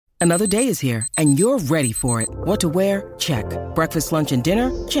Another day is here, and you're ready for it. What to wear? Check. Breakfast, lunch, and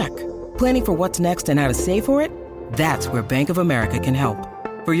dinner? Check. Planning for what's next and how to save for it? That's where Bank of America can help.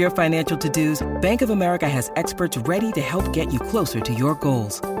 For your financial to-dos, Bank of America has experts ready to help get you closer to your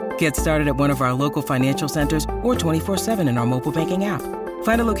goals. Get started at one of our local financial centers or 24/7 in our mobile banking app.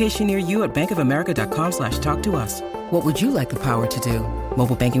 Find a location near you at bankofamerica.com/talktous. What would you like the power to do?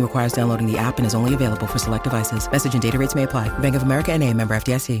 Mobile banking requires downloading the app and is only available for select devices. Message and data rates may apply. Bank of America N.A., member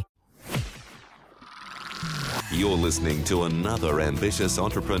FDIC. You're listening to another Ambitious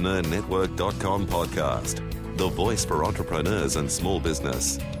Entrepreneur Network.com podcast. The voice for entrepreneurs and small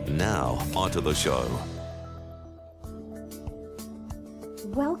business. Now, onto the show.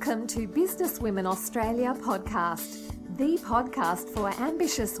 Welcome to Business Women Australia podcast, the podcast for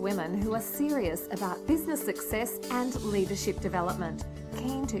ambitious women who are serious about business success and leadership development,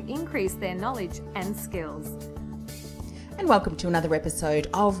 keen to increase their knowledge and skills. And welcome to another episode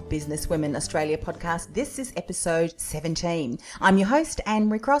of Business Women Australia podcast. This is episode 17. I'm your host,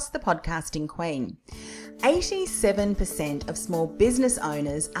 Anne-Marie Cross, the podcasting queen. 87% of small business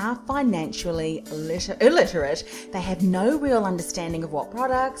owners are financially illiterate. They have no real understanding of what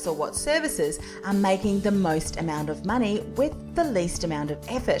products or what services are making the most amount of money with the least amount of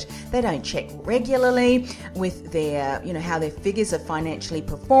effort. They don't check regularly with their, how their figures are financially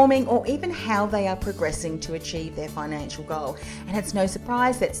performing or even how they are progressing to achieve their financial goal. And it's no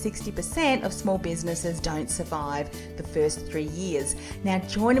surprise that 60% of small businesses don't survive the first 3 years. Now,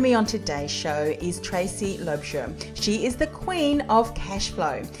 joining me on today's show is Tracy Loubser. She is the queen of cash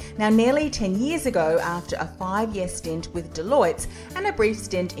flow. Now, nearly 10 years ago, after a 5-year stint with Deloitte and a brief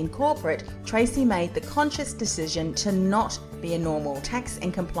stint in corporate, Tracy made the conscious decision to not be a normal tax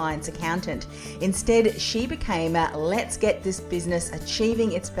and compliance accountant. Instead, she became a let's get this business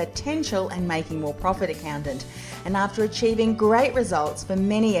achieving its potential and making more profit accountant. And after achieving great results for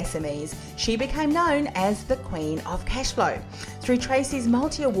many SMEs, she became known as the Queen of Cash Flow. Through Tracy's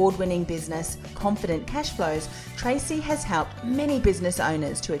multi-award-winning business, Confident Cash Flows, Tracy has helped many business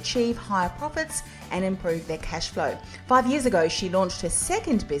owners to achieve higher profits and improve their cash flow. 5 years ago, she launched her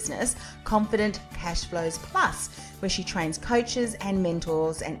second business, Confident Cash Flows Plus, where she trains coaches and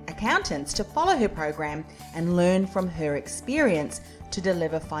mentors and accountants to follow her program and learn from her experience to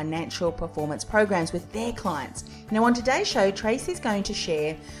deliver financial performance programs with their clients. Now, on today's show, Tracy's going to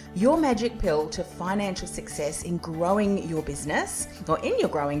share your magic pill to financial success in growing your business or in your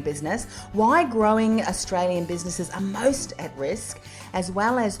growing business, why growing Australian businesses are most at risk, as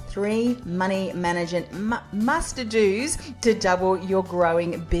well as 3 money management must-dos to double your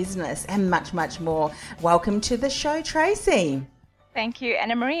growing business and much, much more. Welcome to the show, Tracy. Thank you,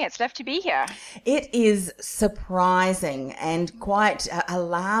 Anna-Marie. It's lovely to be here. It is surprising and quite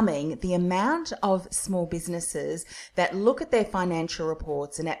alarming the amount of small businesses that look at their financial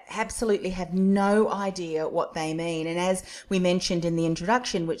reports and absolutely have no idea what they mean. And as we mentioned in the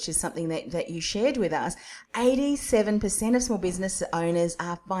introduction, which is something that you shared with us, 87% of small business owners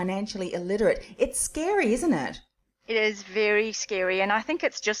are financially illiterate. It's scary, isn't it? It is very scary. And I think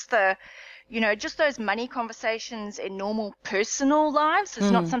it's just just those money conversations in normal personal lives is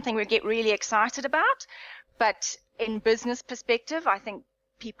not something we get really excited about. But in business perspective, I think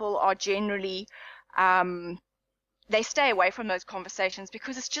people are generally, they stay away from those conversations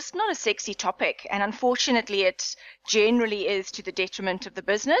because it's just not a sexy topic. And unfortunately, it generally is to the detriment of the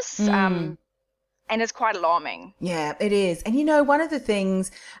business. And it's quite alarming. Yeah, it is. And one of the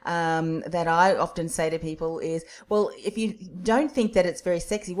things that I often say to people is, well, if you don't think that it's very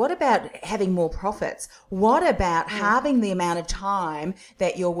sexy, what about having more profits? What about halving the amount of time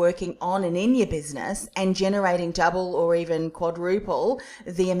that you're working on and in your business and generating double or even quadruple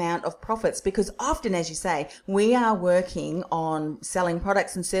the amount of profits? Because often, as you say, we are working on selling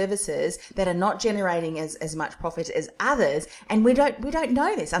products and services that are not generating as much profit as others. And we don't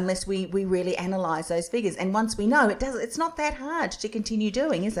know this unless we really analyze those figures. And once we know, it's not that hard to continue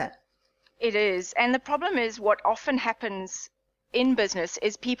doing, is it? It is. And the problem is what often happens in business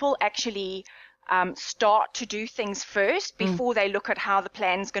is people actually start to do things first before they look at how the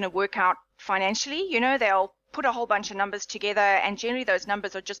plan's going to work out financially. They'll put a whole bunch of numbers together, and generally those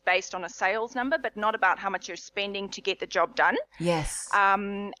numbers are just based on a sales number, but not about how much you're spending to get the job done. Yes.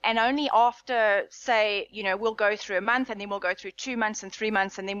 And only after, say, we'll go through a month, and then we'll go through 2 months and 3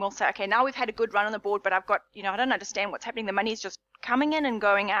 months, and then we'll say, okay, now we've had a good run on the board, but I've got, I don't understand what's happening. The money's just coming in and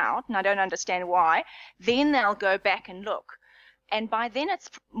going out, and I don't understand why. Then they'll go back and look. And by then it's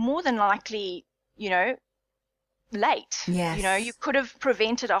more than likely, late. Yes. You could have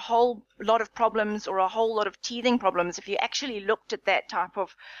prevented a whole lot of problems or a whole lot of teething problems if you actually looked at that type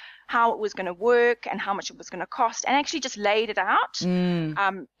of how it was going to work and how much it was going to cost, and actually just laid it out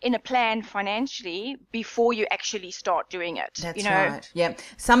in a plan financially before you actually start doing it. That's right. Yeah.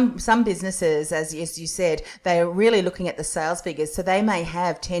 Some businesses, as you said, they're really looking at the sales figures. So they may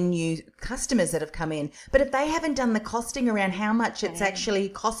have 10 new customers that have come in, but if they haven't done the costing around how much it's actually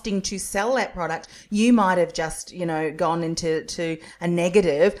costing to sell that product, you might have just, gone into a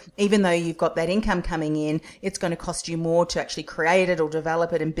negative. Even though you've got that income coming in, it's going to cost you more to actually create it or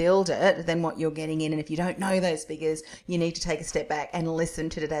develop it and build it than what you're getting in. And if you don't know those figures, you need to take a step back and listen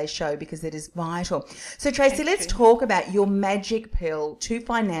to today's show, because it is vital. So Tracy, let's talk about your magic pill to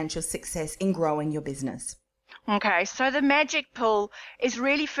financial success in growing your business. Okay, so the magic pill is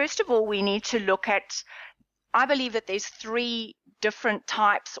really, first of all, we need to look at, I believe that there's 3 different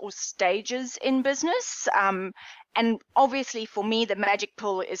types or stages in business. And obviously for me, the magic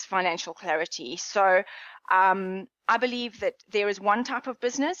pill is financial clarity. So I believe that there is one type of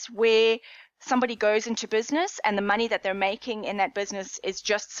business where somebody goes into business and the money that they're making in that business is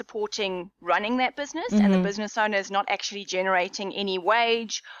just supporting running that business, and the business owner is not actually generating any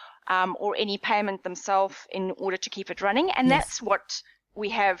wage or any payment themselves in order to keep it running. And that's what we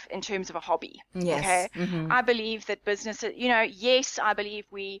have in terms of a hobby. Yes. Okay. I believe that business, yes, I believe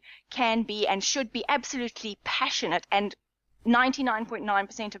we can be and should be absolutely passionate, and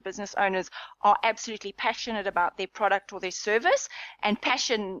 99.9% of business owners are absolutely passionate about their product or their service. And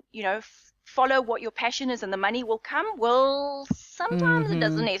passion, follow what your passion is and the money will come. Well, sometimes it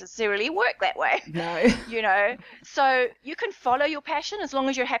doesn't necessarily work that way. No. So you can follow your passion as long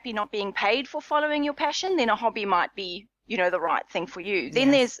as you're happy not being paid for following your passion. Then a hobby might be the right thing for you.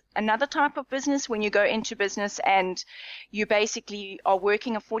 Then there's another type of business when you go into business and you basically are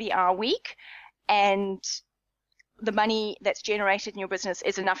working a 40-hour week, and the money that's generated in your business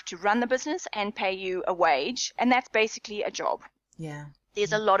is enough to run the business and pay you a wage. And that's basically a job. Yeah.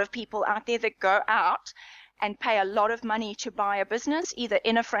 There's a lot of people out there that go out and pay a lot of money to buy a business, either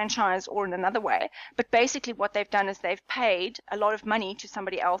in a franchise or in another way. But basically what they've done is they've paid a lot of money to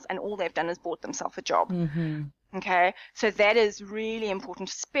somebody else, and all they've done is bought themselves a job. Okay, so that is really important,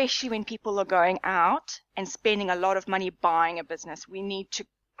 especially when people are going out and spending a lot of money buying a business. We need to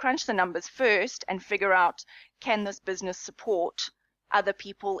crunch the numbers first and figure out, can this business support other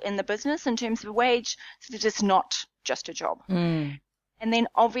people in the business in terms of a wage, so that it's not just a job. And then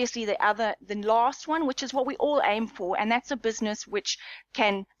obviously the last one, which is what we all aim for, and that's a business which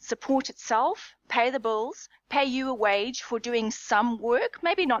can support itself, pay the bills, pay you a wage for doing some work,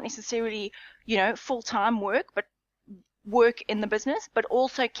 maybe not necessarily, full-time work, but work in the business, but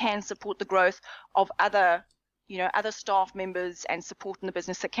also can support the growth of other staff members and support in the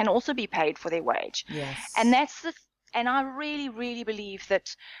business that can also be paid for their wage. Yes. And and I really, really believe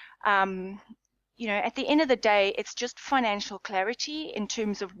that, at the end of the day, it's just financial clarity in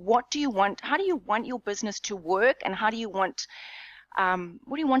terms of what do you want, how do you want your business to work, and how do you want,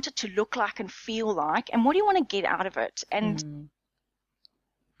 what do you want it to look like and feel like, and what do you want to get out of it? And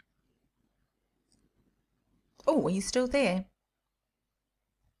Oh, are you still there?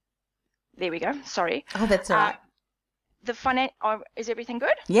 There we go. Sorry. Oh, that's all right. Is everything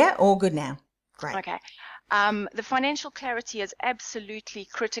good? Yeah, all good now. Great. Okay. The financial clarity is absolutely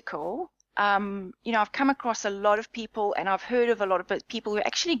critical. I've come across a lot of people, and I've heard of a lot of people who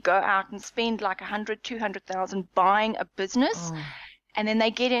actually go out and spend like 100, 200,000 buying a business, and then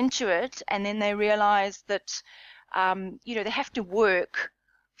they get into it, and then they realize that, they have to work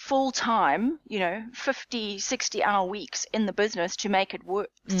full time, 50, 60-hour weeks in the business to make it work,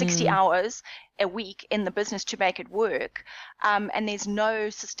 60 hours a week in the business to make it work. And there's no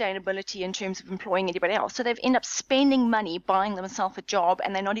sustainability in terms of employing anybody else. So they've ended up spending money buying themselves a job,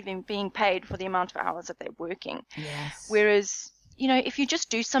 and they're not even being paid for the amount of hours that they're working. Yes. Whereas, if you just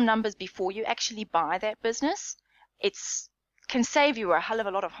do some numbers before you actually buy that business, can save you a hell of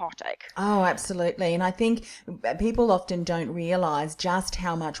a lot of heartache. Oh, absolutely. And I think people often don't realize just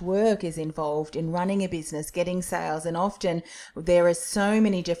how much work is involved in running a business, getting sales. And often there are so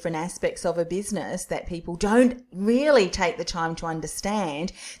many different aspects of a business that people don't really take the time to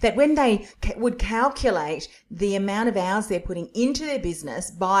understand, that when they would calculate the amount of hours they're putting into their business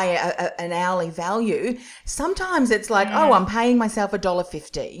by an hourly value, sometimes it's like, oh, I'm paying myself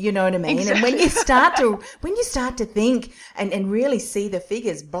 $1.50. You know what I mean? Exactly. And when you start to think and and really see the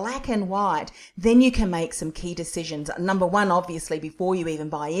figures black and white, then you can make some key decisions. Number one, obviously, before you even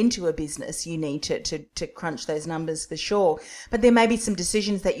buy into a business, you need to crunch those numbers for sure. But there may be some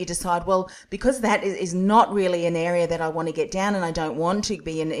decisions that you decide, well, because that is not really an area that I want to get down and I don't want to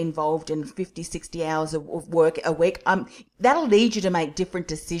be involved in 50, 60 hours of work a week, that'll lead you to make different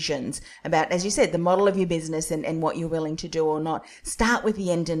decisions about, as you said, the model of your business and what you're willing to do or not. Start with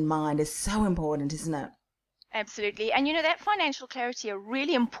the end in mind is so important, isn't it? Absolutely. And, that financial clarity, a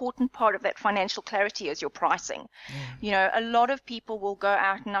really important part of that financial clarity is your pricing. A lot of people will go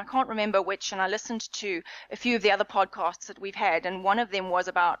out, and I can't remember which, and I listened to a few of the other podcasts that we've had, and one of them was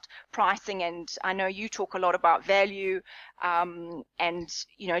about pricing, and I know you talk a lot about value, and,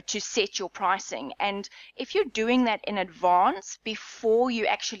 to set your pricing. And if you're doing that in advance before you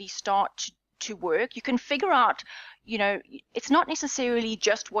actually start to work, you can figure out, it's not necessarily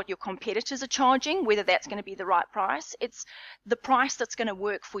just what your competitors are charging, whether that's going to be the right price. It's the price that's going to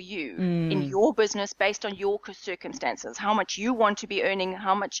work for you in your business based on your circumstances, how much you want to be earning,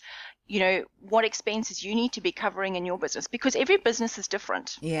 how much, what expenses you need to be covering in your business, because every business is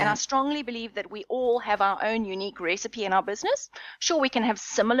different. And I strongly believe that we all have our own unique recipe in our business. Sure, we can have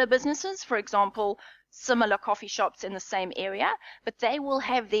similar businesses, for example, similar coffee shops in the same area, but they will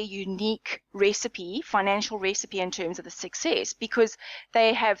have their unique recipe, financial recipe in terms of the success, because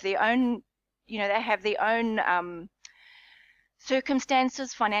they have their own,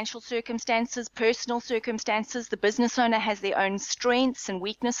 circumstances, financial circumstances, personal circumstances. The business owner has their own strengths and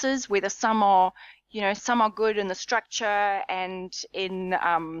weaknesses, whether some are good in the structure and in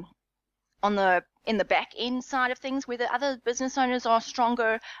the back end side of things, where the other business owners are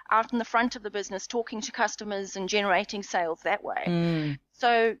stronger out in the front of the business, talking to customers and generating sales that way.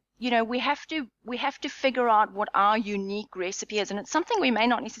 So, we have to figure out what our unique recipe is. And it's something we may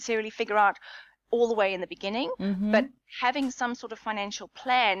not necessarily figure out all the way in the beginning, but having some sort of financial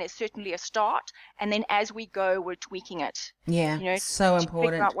plan is certainly a start. And then as we go, we're tweaking it. So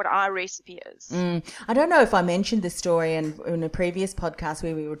important. Figure out what our recipe is. I don't know if I mentioned this story in a previous podcast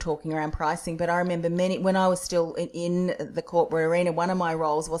where we were talking around pricing, but I remember when I was still in the corporate arena, one of my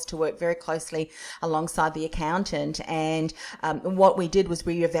roles was to work very closely alongside the accountant. And what we did was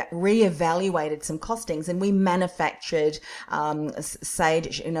we reevaluated some costings, and we manufactured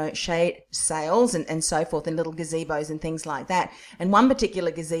shade sails and so forth, and little gazebos and things like that. And one particular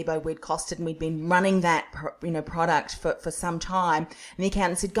gazebo we'd costed, and we'd been running that product for some time. And the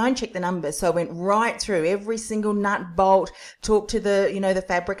accountant said, go and check the numbers. So I went right through every single nut, bolt, talked to the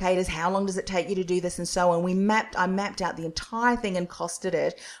fabricators, how long does it take you to do this, and so on. I mapped out the entire thing and costed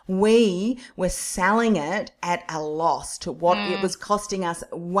it. We were selling it at a loss to what it was costing us,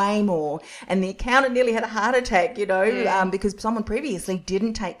 way more. And the accountant nearly had a heart attack, because someone previously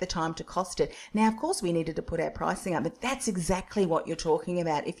didn't take the time to cost it. Now, of course, we needed to put our pricing up, but that's exactly what you're talking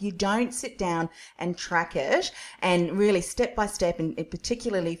about. If you don't sit down and track it and really step by step, and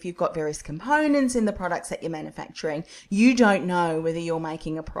particularly if you've got various components in the products that you're manufacturing, you don't know whether you're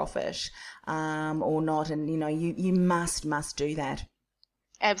making a profit or not. And, you must do that.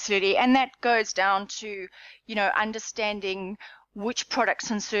 Absolutely. And that goes down to, understanding which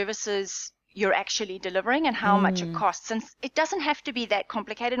products and services you're actually delivering and how much it costs. And it doesn't have to be that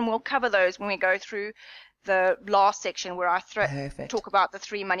complicated, and we'll cover those when we go through the last section where I talk about the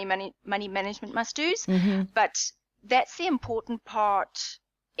 3 money management must-dos. But that's the important part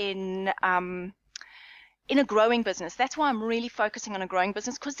in a growing business. That's why I'm really focusing on a growing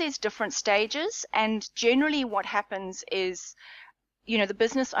business, because there's different stages. And generally what happens is, the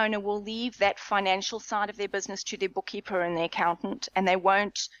business owner will leave that financial side of their business to their bookkeeper and their accountant, and they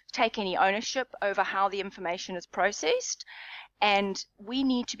won't take any ownership over how the information is processed. And we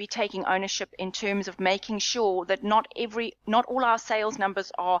need to be taking ownership in terms of making sure that not all our sales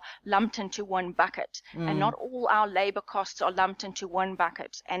numbers are lumped into one bucket, and not all our labor costs are lumped into one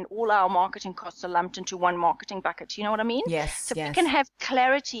bucket, and all our marketing costs are lumped into one marketing bucket. You know what I mean? Yes. So we can have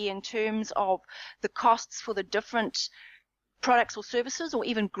clarity in terms of the costs for the different products or services, or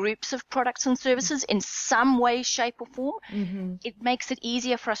even groups of products and services in some way, shape or form. It makes it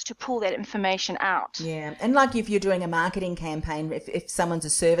easier for us to pull that information out. Yeah. And like if you're doing a marketing campaign, if someone's a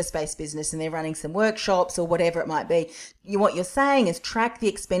service-based business and they're running some workshops or whatever it might be, what you're saying is track the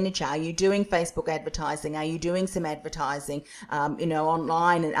expenditure. Are you doing Facebook advertising? Are you doing some advertising,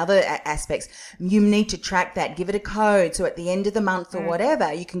 online and other aspects? You need to track that, give it a code. So at the end of the month or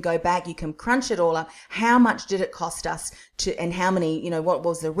whatever, you can go back, you can crunch it all up. How much did it cost us and how many, what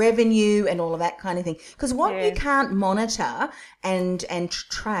was the revenue and all of that kind of thing. Because what you can't monitor and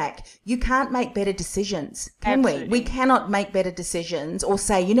track, you can't make better decisions, can we? We cannot make better decisions or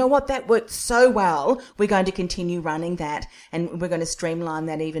say, that worked so well, we're going to continue running that. that, and we're going to streamline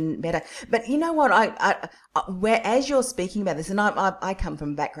that even better. But you know what, as you're speaking about this, and I come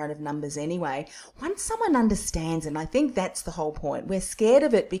from a background of numbers anyway, once someone understands, and I think that's the whole point, we're scared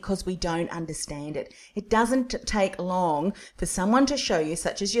of it because we don't understand it. It doesn't take long for someone to show you,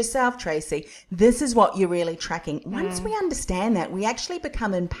 such as yourself, Tracy, this is what you're really tracking. Once we understand that, we actually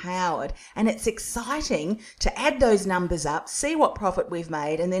become empowered, and it's exciting to add those numbers up, see what profit we've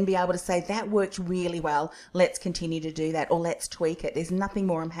made, and then be able to say, that worked really well, let's continue to do that, or let's tweak it. There's nothing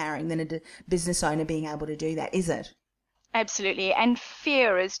more empowering than a business owner being able to do that, is it? Absolutely. And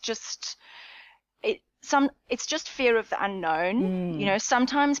fear is just it's just fear of the unknown. You know,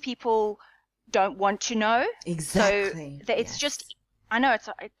 sometimes people don't want to know. Exactly. So it's just, I know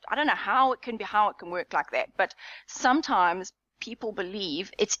I don't know how it can work like that, but sometimes people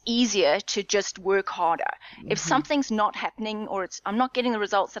believe it's easier to just work harder. If something's not happening, or I'm not getting the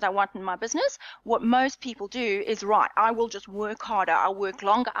results that I want in my business, what most people do is, right, I will just work harder. I'll work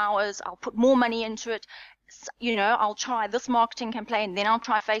longer hours. I'll put more money into it. You know, I'll try this marketing campaign, then I'll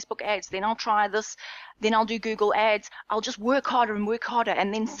try Facebook ads, then I'll try this, then I'll do Google ads. I'll just work harder,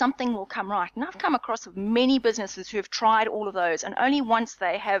 and then something will come right. And I've come across many businesses who have tried all of those, and only once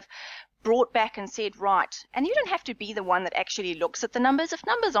they have brought back and said, right, and you don't have to be the one that actually looks at the numbers. If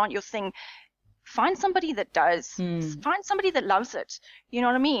numbers aren't your thing, find somebody that does. Find somebody that loves it. You know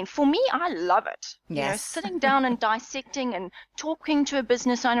what I mean? For me, I love it. Yes. You know, sitting down and dissecting and talking to a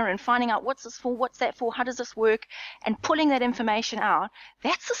business owner and finding out what's this for, what's that for, how does this work, and pulling that information out.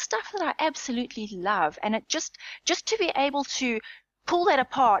 That's the stuff that I absolutely love. And it just to be able to pull that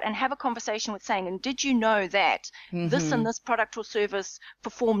apart and have a conversation with saying, and did you know that this and this product or service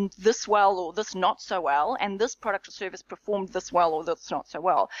performed this well or this not so well, and this product or service performed this well or this not so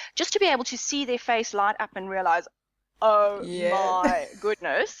well? Just to be able to see their face light up and realize, oh my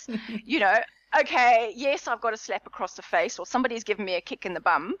goodness, you know, okay, yes, I've got a slap across the face, or somebody's given me a kick in the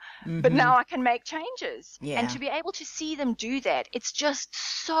bum, but now I can make changes. Yeah. And to be able to see them do that, it's just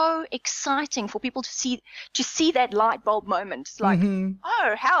so exciting for people to see that light bulb moment. It's like,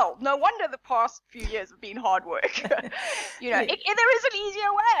 oh, hell, no wonder the past few years have been hard work. You know, there is an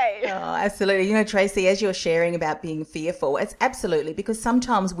easier way. Oh, absolutely. You know, Tracy, as you're sharing about being fearful, it's absolutely, because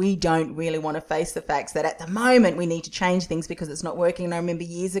sometimes we don't really want to face the facts that at the moment we need to change things because it's not working. And I remember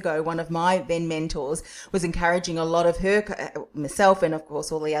years ago, one of my then mentors was encouraging a lot of her, myself, and of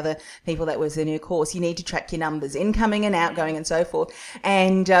course all the other people that was in her course, you need to track your numbers, incoming and outgoing and so forth.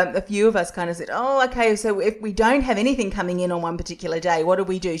 And a few of us kind of said, oh, okay, so if we don't have anything coming in on one particular day, what do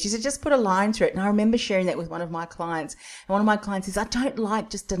we do? She said, just put a line through it. And I remember sharing that with one of my clients. And one of my clients says, I don't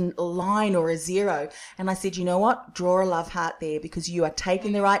like just a line or a zero. And I said, you know what? Draw a love heart there, because you are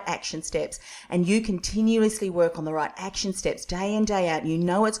taking the right action steps, and you continuously work on the right action steps day in, day out. You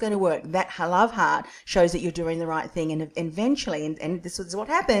know it's going to work. That love heart shows that you're doing the right thing, and eventually, and this was what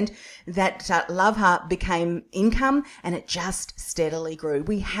happened, that love heart became income, and it just steadily grew.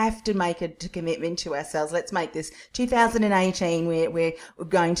 We have to make a commitment to ourselves. Let's make this 2018 we're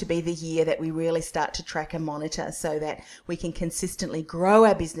going to be the year that we really start to track and monitor, so that we can consistently grow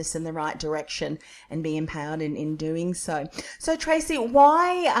our business in the right direction and be empowered in doing so. So Tracy,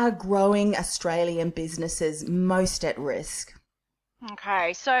 why are growing Australian businesses most at risk?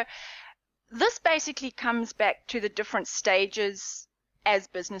 Okay, so this basically comes back to the different stages as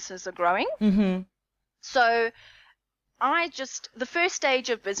businesses are growing. So the first stage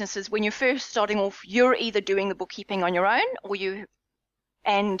of businesses, when you're first starting off, you're either doing the bookkeeping on your own, or you're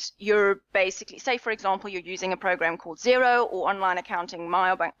basically, say for example, you're using a program called Xero or Online Accounting,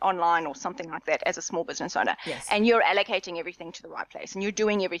 MyBank Online, or something like that as a small business owner. Yes. And you're allocating everything to the right place, and you're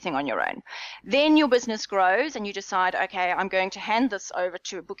doing everything on your own. Then your business grows, and you decide, okay, I'm going to hand this over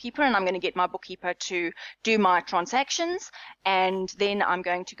to a bookkeeper, and I'm going to get my bookkeeper to do my transactions, and then I'm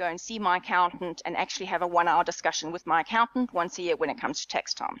going to go and see my accountant and actually have a 1-hour discussion with my accountant once a year when it comes to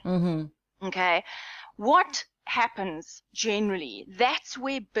tax time. Okay. What happens generally, that's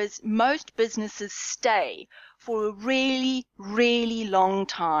where most businesses stay for a really, really long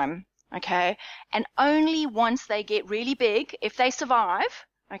time, okay? And only once they get really big, if they survive,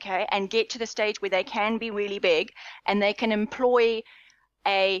 okay, and get to the stage where they can be really big and they can employ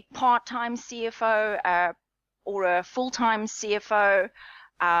a part-time CFO or a full-time CFO,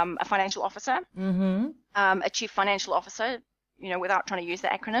 a financial officer, a chief financial officer, you know, without trying to use the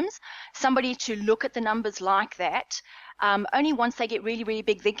acronyms, somebody to look at the numbers like that, only once they get really, really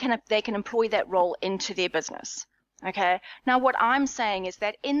big, they can employ that role into their business. Okay. Now, what I'm saying is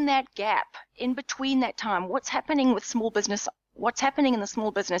that in that gap, in between that time, what's happening with small business, what's happening in the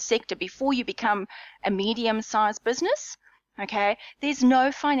small business sector before you become a medium-sized business, Okay, there's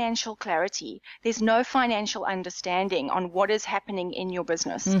no financial clarity. There's no financial understanding on what is happening in your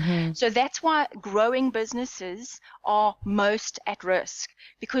business. So that's why growing businesses are most at risk,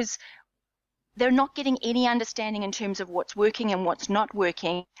 because they're not getting any understanding in terms of what's working and what's not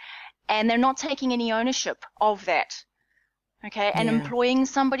working, and they're not taking any ownership of that. Okay, and employing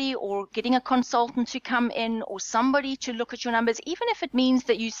somebody or getting a consultant to come in or somebody to look at your numbers, even if it means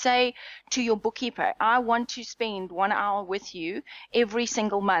that you say to your bookkeeper, I want to spend 1 hour with you every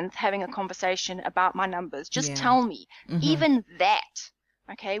single month having a conversation about my numbers. Just tell me. Even that,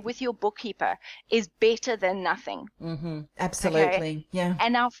 okay, with your bookkeeper is better than nothing. Absolutely. Okay? Yeah.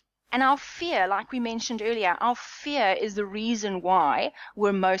 And our fear, like we mentioned earlier, our fear is the reason why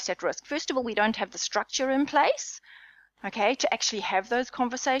we're most at risk. First of all, we don't have the structure in place, okay, to actually have those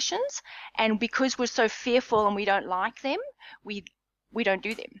conversations. And because we're so fearful and we don't like them, we don't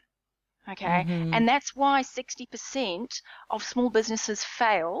do them. Okay. And that's why 60% of small businesses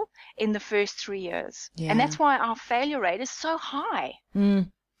fail in the first 3 years. And that's why our failure rate is so high.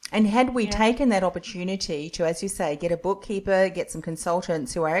 And had we taken that opportunity to, as you say, get a bookkeeper, get some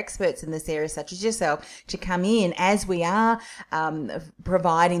consultants who are experts in this area, such as yourself, to come in as we are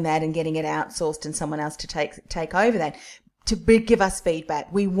providing that and getting it outsourced and someone else to take over that, to give us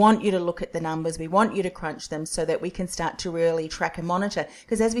feedback. We want you to look at the numbers. We want you to crunch them so that we can start to really track and monitor.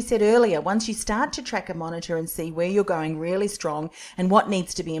 Because as we said earlier, once you start to track and monitor and see where you're going really strong and what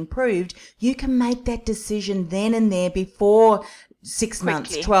needs to be improved, you can make that decision then and there before 6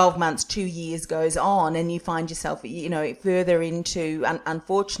 months, 12 months, 2 years goes on, and you find yourself, further into,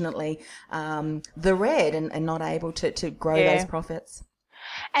 unfortunately, the red and not able to grow those profits.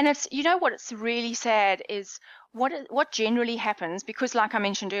 And it's, what's really sad is what generally happens, because like I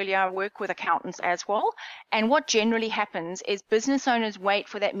mentioned earlier, I work with accountants as well. And what generally happens is business owners wait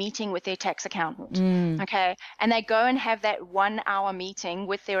for that meeting with their tax accountant. Okay. And they go and have that 1 hour meeting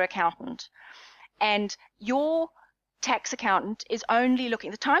with their accountant. And your tax accountant is only looking,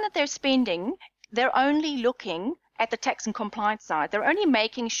 the time that they're spending, they're only looking at the tax and compliance side. They're only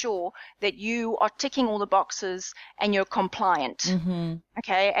making sure that you are ticking all the boxes and you're compliant.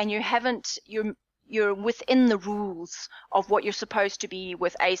 Okay. And you're within the rules of what you're supposed to be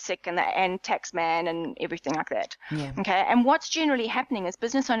with ASIC and Taxman and everything like that. Okay. And what's generally happening is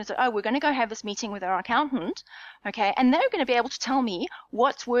business owners are, we're going to go have this meeting with our accountant. Okay. And they're going to be able to tell me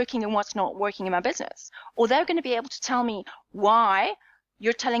what's working and what's not working in my business. Or they're going to be able to tell me why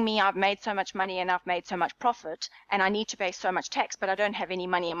you're telling me I've made so much money and I've made so much profit and I need to pay so much tax, but I don't have any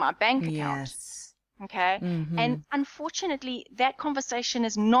money in my bank account. Okay. And unfortunately, that conversation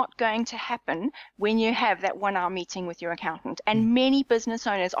is not going to happen when you have that 1 hour meeting with your accountant. And many business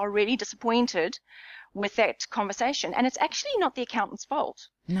owners are really disappointed with that conversation. And it's actually not the accountant's fault.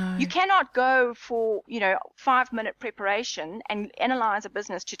 No. You cannot go for, 5-minute preparation and analyze a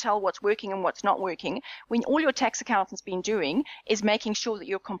business to tell what's working and what's not working when all your tax accountant's been doing is making sure that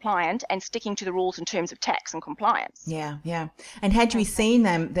you're compliant and sticking to the rules in terms of tax and compliance. Yeah. And had we seen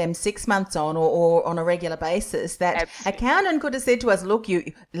them 6 months on or on a regular basis, that accountant could have said to us, look,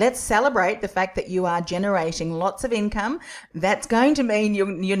 let's celebrate the fact that you are generating lots of income. That's going to mean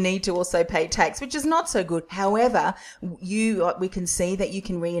you need to also pay tax, which is not so good. However, we can see that you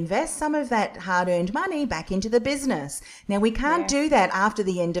can reinvest some of that hard-earned money back into the business. Now, we can't do that after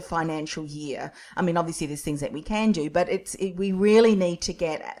the end of financial year. I mean, obviously there's things that we can do, but we really need to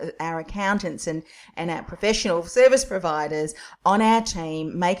get our accountants and our professional service providers on our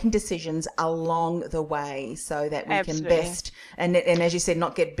team making decisions along the way so that we can best, and as you said,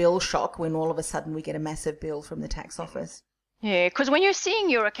 not get bill shock when all of a sudden we get a massive bill from the tax office. Yeah, because when you're seeing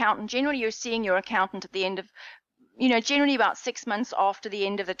your accountant, generally you're seeing your accountant at the end of, generally about 6 months after the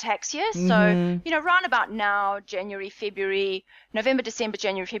end of the tax year. So, round about now, January, February, November, December,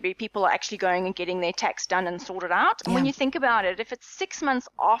 January, February, people are actually going and getting their tax done and sorted out. And when you think about it, if it's 6 months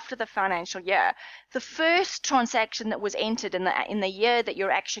after the financial year, the first transaction that was entered in the year that you're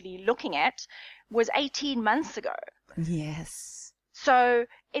actually looking at was 18 months ago. Yes. So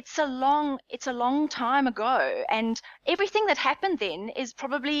it's a long time ago, and everything that happened then is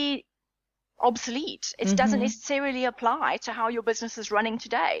probably obsolete. It doesn't necessarily apply to how your business is running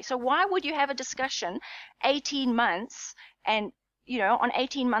today. So why would you have a discussion 18 months and, on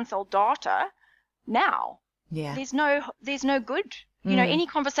 18-month-old data now? Yeah. There's no good. Any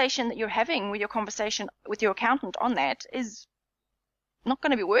conversation that you're having with your accountant on that is not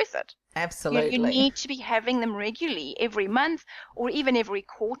going to be worth it. Absolutely. You need to be having them regularly, every month or even every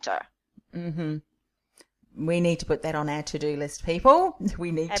quarter. We need to put that on our to-do list, people.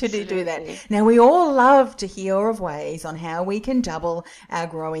 We need to do that. Absolutely. Now, we all love to hear of ways on how we can double our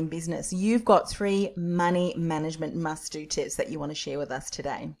growing business. You've got 3 money management must-do tips that you want to share with us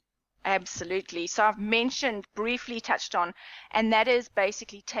today. Absolutely. So I've briefly touched on, and that is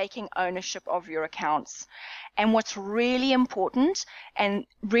basically taking ownership of your accounts. And what's really important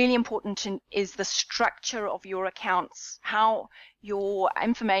is the structure of your accounts, how your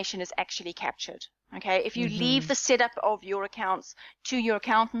information is actually captured. Okay, if you leave the setup of your accounts to your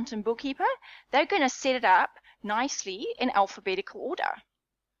accountant and bookkeeper, they're going to set it up nicely in alphabetical order.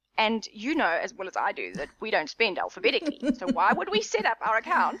 And you know as well as I do that we don't spend alphabetically. So why would we set up our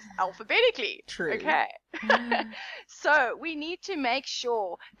accounts alphabetically? True. Okay. So we need to make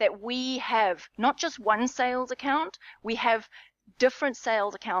sure that we have not just one sales account, we have different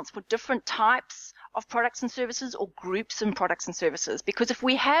sales accounts for different types of products and services or groups in products and services. Because if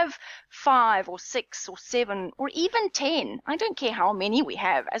we have 5 or 6 or 7 or even 10, I don't care how many we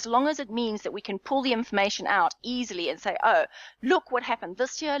have, as long as it means that we can pull the information out easily and say, oh, look what happened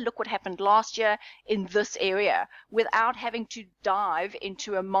this year, look what happened last year in this area, without having to dive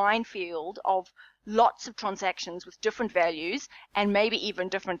into a minefield of lots of transactions with different values and maybe even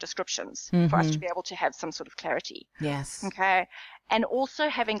different descriptions for us to be able to have some sort of clarity. Yes. Okay. And also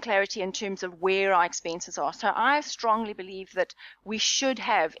having clarity in terms of where our expenses are. So I strongly believe that we should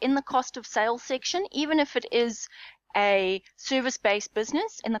have in the cost of sales section, even if it is a service-based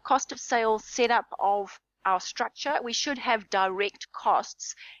business, in the cost of sales setup of our structure, we should have direct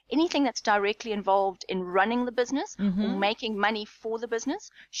costs. Anything that's directly involved in running the business or making money for the business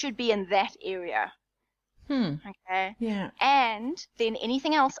should be in that area. Okay. Yeah. And then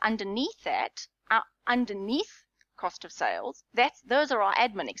anything else underneath that, underneath cost of sales, those are our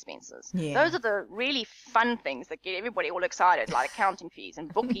admin expenses. Yeah. Those are the really fun things that get everybody all excited, like accounting fees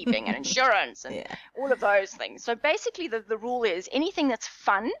and bookkeeping and insurance and all of those things. So basically the rule is anything that's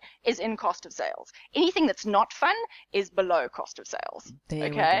fun is in cost of sales. Anything that's not fun is below cost of sales. There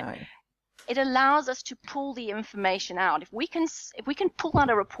we okay. go. It allows us to pull the information out. If we can pull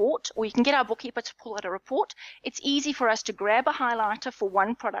out a report, or you can get our bookkeeper to pull out a report, it's easy for us to grab a highlighter for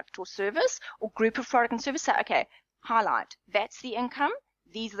one product or service or group of product and service. Say, okay, highlight. That's the income.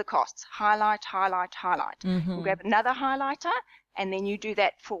 These are the costs. Highlight, highlight, highlight. We'll grab another highlighter, and then you do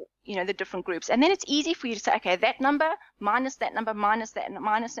that for, the different groups. And then it's easy for you to say, okay, that number minus that number minus that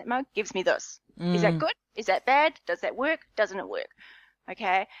number gives me this. Is that good? Is that bad? Does that work? Doesn't it work?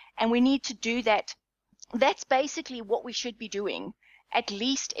 Okay. And we need to do that. That's basically what we should be doing at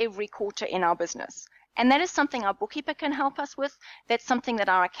least every quarter in our business. And that is something our bookkeeper can help us with. That's something that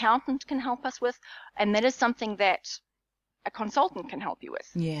our accountant can help us with. And that is something that a consultant can help you with.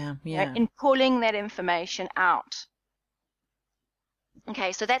 Yeah. In pulling that information out.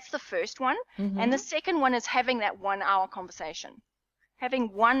 Okay, so that's the first one. And the second one is having that 1 hour conversation.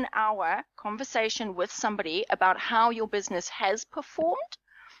 Having 1 hour conversation with somebody about how your business has performed.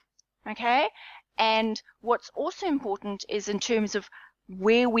 Okay. And what's also important is in terms of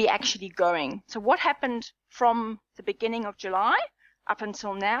where we're actually going. So what happened from the beginning of July up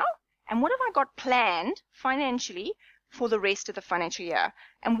until now? And what have I got planned financially for the rest of the financial year?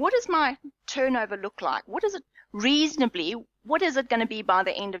 And what does my turnover look like? What is it reasonably? What is it going to be by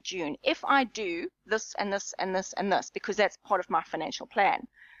the end of June if I do this and this and this and this? Because that's part of my financial plan.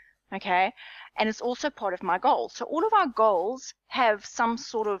 Okay. And it's also part of my goals. So all of our goals have some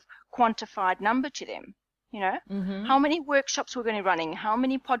sort of quantified number to them. How many workshops we're going to be running, how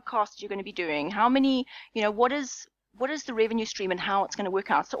many podcasts you're going to be doing, how many, what is the revenue stream and how it's going to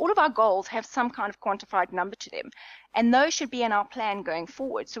work out. So all of our goals have some kind of quantified number to them. And those should be in our plan going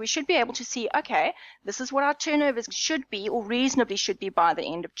forward. So we should be able to see, okay, this is what our turnovers should be or reasonably should be by the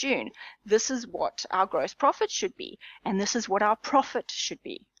end of June. This is what our gross profit should be. And this is what our profit should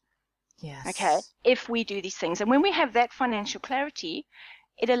be. Yes. Okay, if we do these things. And when we have that financial clarity,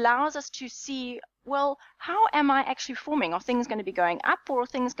 it allows us to see, well, how am I actually performing? Are things going to be going up or are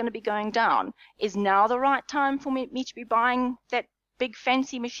things going to be going down? Is now the right time for me to be buying that big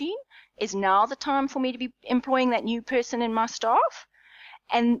fancy machine? Is now the time for me to be employing that new person in my staff?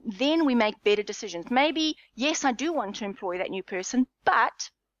 And then we make better decisions. Maybe, yes, I do want to employ that new person, but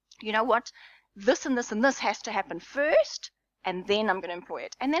you know what? This and this and this has to happen first, and then I'm going to employ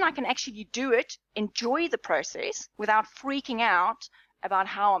it. And then I can actually do it, enjoy the process without freaking out about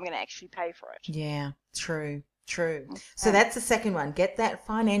how I'm going to actually pay for it. Yeah, true. So that's the second one. Get that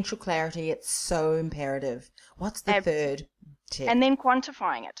financial clarity. It's so imperative. What's the third tip? And then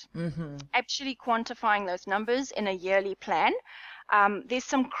quantifying it. Actually quantifying those numbers in a yearly plan. There's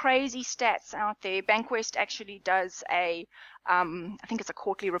some crazy stats out there. Bankwest actually does a I think it's a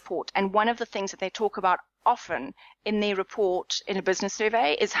quarterly report. And one of the things that they talk about often in their report in a business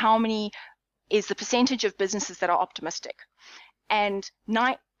survey is is the percentage of businesses that are optimistic. And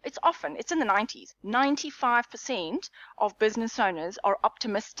it's in the 90s. 95% of business owners are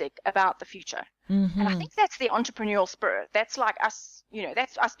optimistic about the future. Mm-hmm. And I think that's the entrepreneurial spirit. That's like us,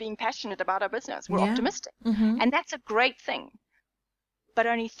 that's us being passionate about our business. We're optimistic. Mm-hmm. And that's a great thing. But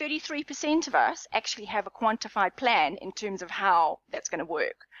only 33% of us actually have a quantified plan in terms of how that's going to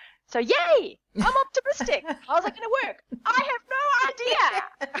work. So yay, I'm optimistic. How's it going to work? I have no idea.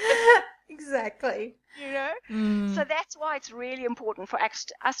 Exactly. So that's why it's really important for us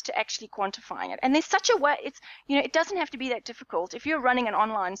to actually quantifying it. And there's such a way, it doesn't have to be that difficult. If you're running an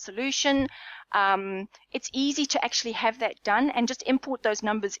online solution, it's easy to actually have that done and just import those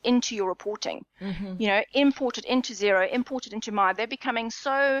numbers into your reporting. Mm-hmm. Import it into Xero, import it into Maya. They're becoming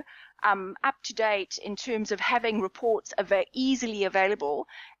so up to date in terms of having reports easily available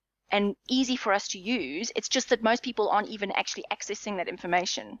and easy for us to use. It's just that most people aren't even actually accessing that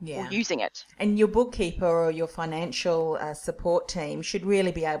information or using it. And your bookkeeper or your financial support team should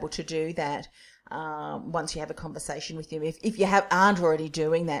really be able to do that once you have a conversation with them. If you aren't already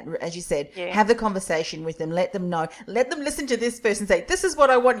doing that, as you said, have the conversation with them, let them know, let them listen to this person say, this is what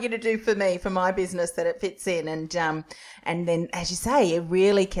I want you to do for me, for my business, that it fits in. And then, as you say, it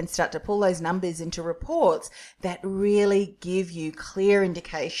really can start to pull those numbers into reports that really give you clear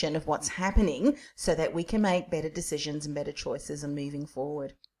indication of what's happening so that we can make better decisions and better choices and moving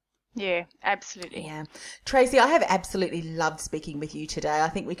forward. Yeah, absolutely. Yeah. Tracy, I have absolutely loved speaking with you today. I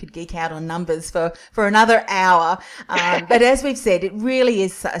think we could geek out on numbers for another hour. But as we've said, it really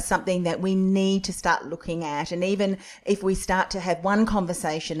is something that we need to start looking at. And even if we start to have one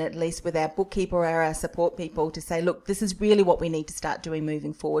conversation, at least with our bookkeeper or our support people, to say, look, this is really what we need to start doing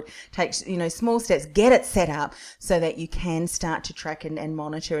moving forward. Take, small steps, get it set up so that you can start to track and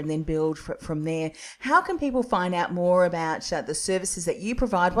monitor and then build from there. How can people find out more about the services that you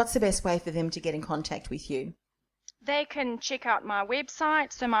provide? What's the best way for them to get in contact with you? They can check out my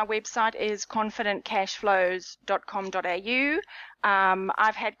website. So my website is confidentcashflows.com.au.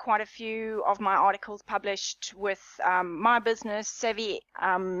 I've had quite a few of my articles published with my business, Savvy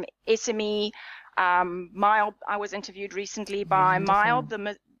SME. MYOB, I was interviewed recently by MYOB,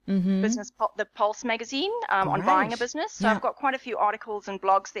 the business, the Pulse magazine, on buying a business. So I've got quite a few articles and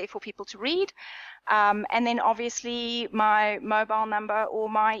blogs there for people to read. And then obviously my mobile number or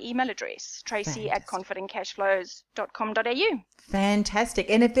my email address, tracy@confidentcashflows.com.au. Fantastic.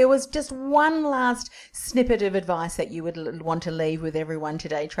 And if there was just one last snippet of advice that you would want to leave with everyone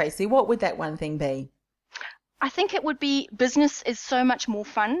today, Tracy, what would that one thing be? I think it would be, business is so much more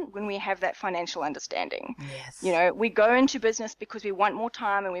fun when we have that financial understanding. Yes. We go into business because we want more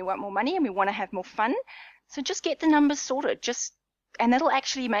time and we want more money and we want to have more fun. So just get the numbers sorted. And that'll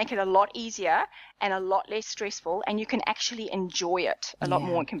actually make it a lot easier and a lot less stressful, and you can actually enjoy it a lot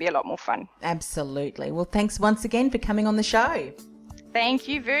more. It can be a lot more fun. Absolutely. Well, thanks once again for coming on the show. Thank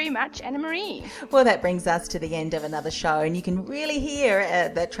you very much, Anna Marie. Well, that brings us to the end of another show, and you can really hear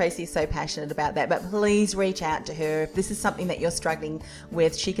that Tracy is so passionate about that. But please reach out to her. If this is something that you're struggling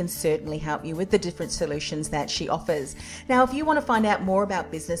with, she can certainly help you with the different solutions that she offers. Now, if you want to find out more about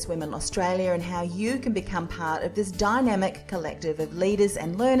Business Women Australia and how you can become part of this dynamic collective of leaders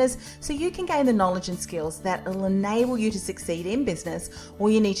and learners so you can gain the knowledge and skills that will enable you to succeed in business, all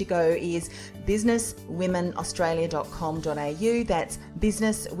you need to go is businesswomenaustralia.com.au. That's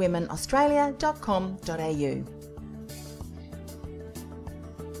businesswomenaustralia.com.au.